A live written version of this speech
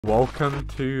Welcome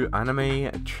to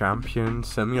Anime Champion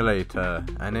Simulator,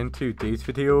 and in today's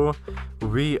video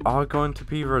we are going to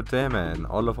be redeeming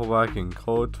all of our working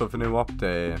codes with a new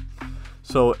update.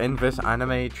 So in this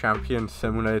Anime Champion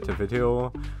Simulator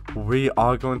video we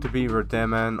are going to be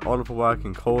redeeming all of our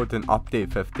working codes in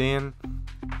update 15.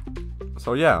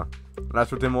 So yeah,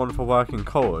 let's redeem all of our working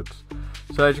codes.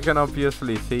 So as you can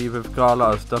obviously see, we've got a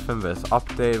lot of stuff in this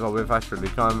update. What we've actually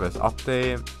got in this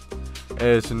update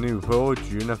is a new World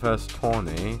Universe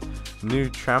Tourney, new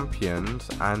champions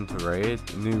and raid,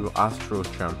 new Astral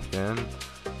champion.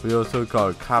 We also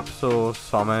got capsule,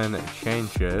 summon,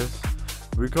 changes.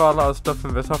 We got a lot of stuff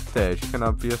in this update, as you can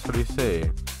obviously see,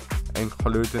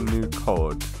 including new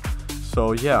codes.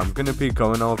 So yeah, I'm going to be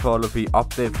going over all of the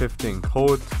update 15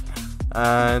 codes.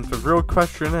 And the real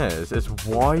question is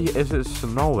why is it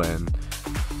snowing?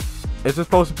 Is it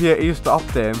supposed to be an Easter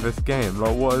update in this game?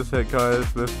 Like, what is it,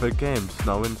 guys, with the game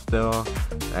snowing still?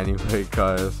 Anyway,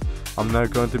 guys, I'm now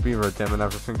going to be redeeming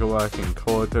every single working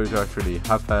code that you actually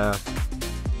have here.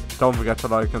 Don't forget to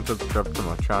like and subscribe to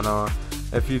my channel.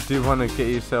 If you do want to get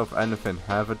yourself anything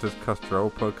here that just costs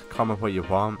ROBUX, comment what you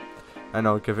want, and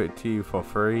I'll give it to you for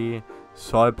free.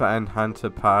 Cyber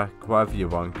Enhancer Pack, whatever you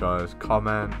want, guys,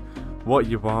 comment what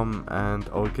you want and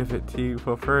I'll give it to you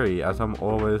for free, as I'm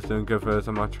always doing giveaways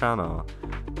on my channel.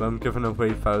 But I'm giving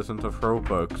away thousands of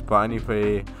ROBUX. But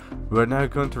anyway, we're now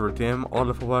going to redeem all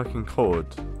of the working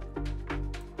codes.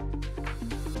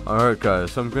 Alright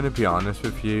guys, so I'm going to be honest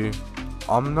with you,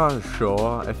 I'm not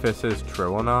sure if this is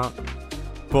true or not,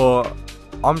 but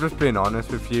I'm just being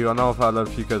honest with you. I know a lot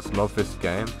of you guys love this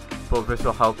game, but this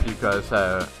will help you guys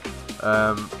out.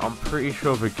 I'm pretty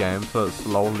sure the game's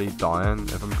slowly dying,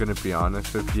 if I'm going to be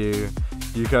honest with you.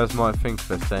 You guys might think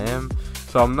the same.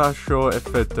 So I'm not sure if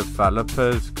the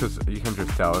developers, because you can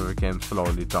just tell the game's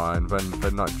slowly dying when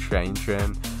they're not changing.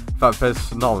 In fact, there's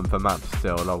snow in the map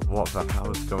still, like what the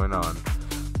hell is going on?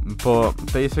 But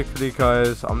basically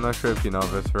guys, I'm not sure if you know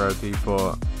this already,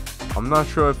 but I'm not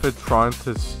sure if they're trying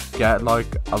to get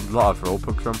like a lot of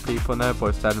ROBUX from people now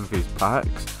by selling these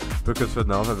packs. Because we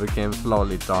know that the game's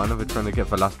slowly done and we're trying to get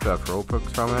the last bit of ROBUX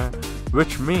from it.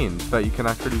 Which means that you can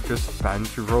actually just spend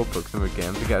your ROBUX in the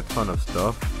game to get a ton of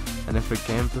stuff. And if the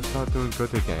game does start doing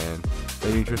good again,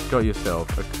 then you just got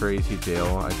yourself a crazy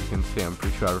deal. As you can see, I'm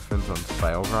pretty sure everything's on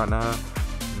sale right now.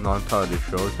 I'm not entirely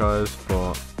sure guys,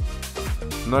 but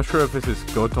I'm not sure if this is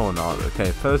good or not.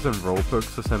 Okay, first in ROBUX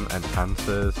for some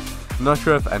enhancers. I'm not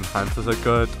sure if enhancers are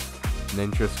good.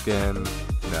 Ninja skin,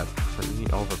 yeah, pretty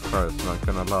overpriced, not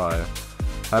gonna lie.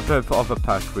 A bit of other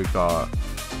packs we got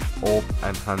orb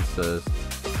enhancers.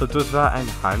 So does that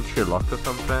enhance your luck or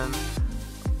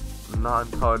something? Not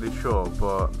entirely sure,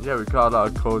 but yeah, we got a lot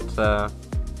of codes there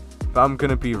that I'm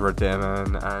gonna be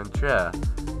redeeming, and yeah,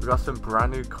 we got some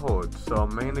brand new codes. So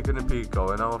I'm mainly gonna be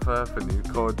going over for new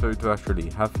codes that we do actually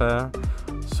have here.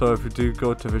 So if we do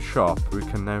go to the shop, we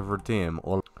can now redeem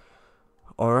all.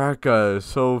 Alright guys,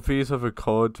 so these are the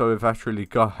codes that we've actually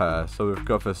got here. So we've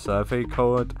got the survey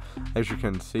code. As you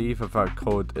can see, that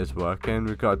code is working.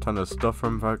 We've got a ton of stuff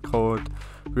from that code.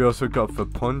 We also got the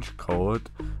punch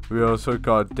code. We also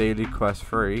got daily quest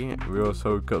 3. We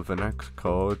also got the next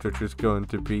code, which is going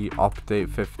to be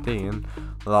update 15.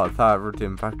 Like that,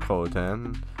 redeem that code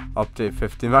in. Update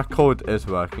 15. That code is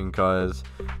working guys.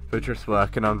 We're just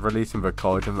working on releasing the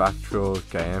code in the actual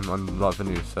game on a lot of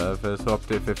the new servers. So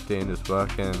update 15 is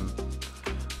working.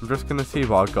 I'm just going to see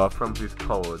what I got from these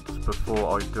codes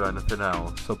before I do anything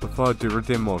else. So before I do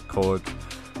redeem more codes,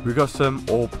 we got some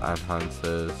orb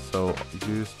enhancers. So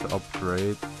use to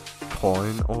upgrade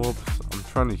coin orbs. I'm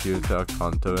trying to use it, I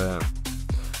can't do it.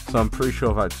 So I'm pretty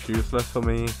sure that's useless for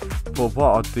me. But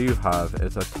what I do have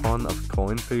is a ton of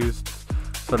coin boosts.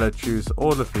 So let's use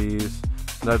all of these.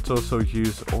 Let's also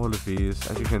use all of these.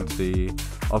 As you can see,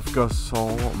 I've got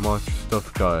so much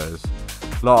stuff guys.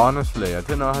 Like honestly, I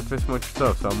didn't know I had this much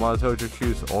stuff, so I might as well just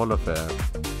use all of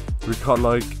it. We got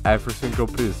like every single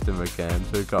boost in the game.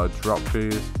 So we got a drop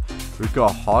boost, we got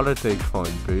a holiday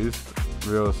coin boost,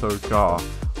 we also got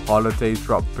holiday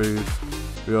drop boost,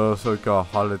 we also got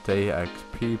holiday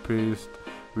XP boost,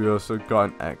 we also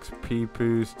got an XP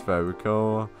boost, there we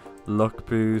go, luck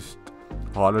boost,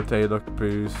 holiday luck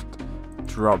boost,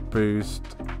 drop boost.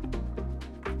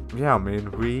 Yeah, I mean,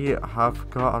 we have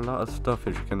got a lot of stuff,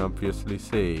 as you can obviously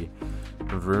see.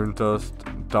 Rune dust,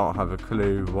 don't have a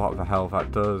clue what the hell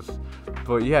that does.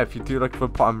 But yeah, if you do like the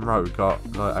bottom row, we got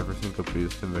like every single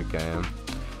boost in the game,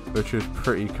 which is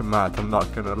pretty mad, I'm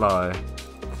not gonna lie.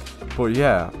 But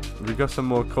yeah, we got some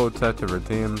more codes there to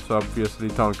redeem, so obviously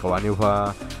don't go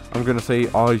anywhere. I'm gonna say,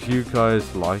 are you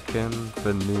guys liking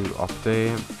the new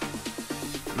update?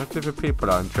 let's see if people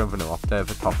are jumping them up there,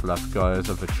 the top left guys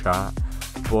of the chat.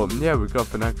 But yeah, we got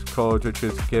the next code, which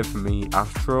is Give Me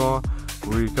Astro.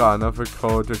 We got another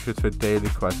code, which is the Daily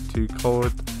Quest 2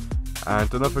 code.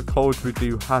 And another code we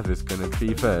do have is going to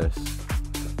be this.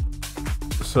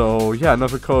 So yeah,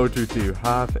 another code we do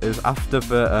have is after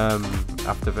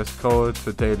this code,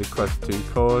 the Daily Quest 2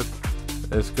 code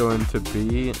is going to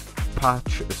be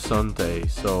Patch Sunday.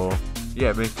 So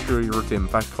yeah, make sure you redeem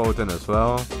that code in as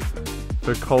well.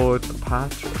 The code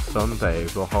Patch Sunday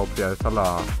will help you out a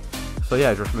lot. So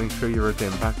yeah, just make sure you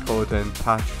redeem that code in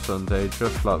Patch Sunday,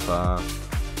 just like that.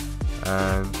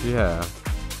 And yeah,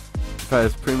 that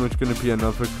is pretty much going to be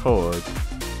another code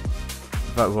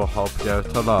that will help you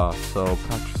out a lot. So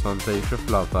Patch Sunday, just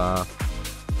like that.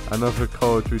 Another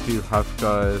code we do have,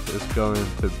 guys, is going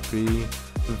to be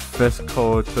this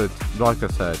code to, like I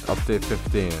said, update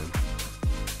 15.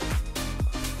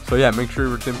 So yeah, make sure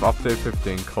you redeem update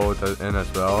 15 code in as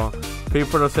well.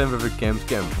 People are saying that the game's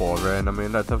getting boring. I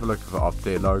mean, let's have a look at the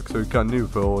update log. So we've got new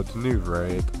build, new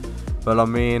raid. But I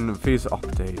mean, these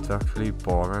updates are actually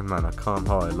boring, man. I can't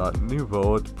lie. Like, new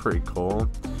build, pretty cool.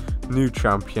 New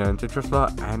champion, it's just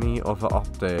like any other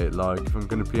update. Like, if I'm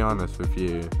gonna be honest with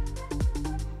you.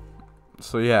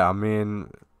 So yeah, I mean,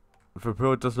 the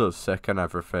build does look sick and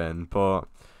everything, but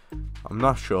I'm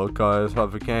not sure, guys,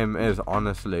 what the game is,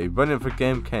 honestly. When the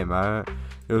game came out,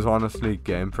 it was honestly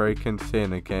game breaking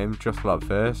seeing a game just like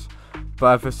this.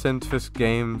 But ever since this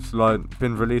game's like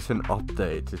been releasing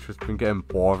updates, it's just been getting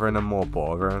boring and more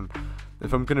boring.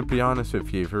 If I'm gonna be honest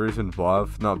with you, the reason why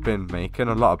I've not been making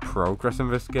a lot of progress in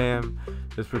this game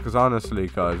is because, honestly,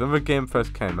 guys, when the game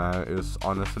first came out, it was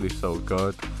honestly so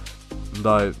good.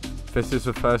 Like, this is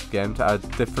the first game to add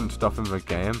different stuff in the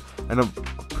game, and I'm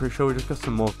pretty sure we just got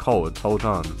some more codes. Hold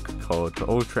on, code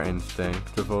Ultra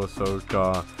Instinct. We've also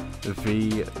got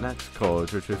the next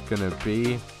code, which is gonna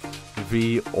be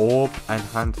the Orb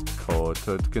Enhanced code.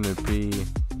 So it's gonna be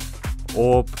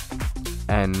Orb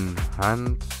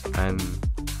Enhanced.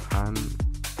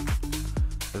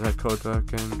 Is that code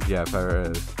working? Yeah, there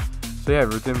it is. So yeah,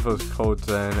 redeem those codes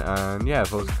in, and yeah,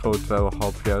 those codes will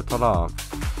help you out a lot.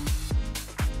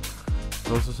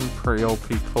 Those are some pretty OP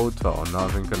codes though, I'm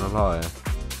not even gonna lie.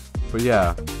 But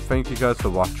yeah, thank you guys for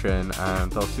watching,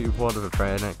 and I'll see you all in the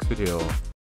very next video.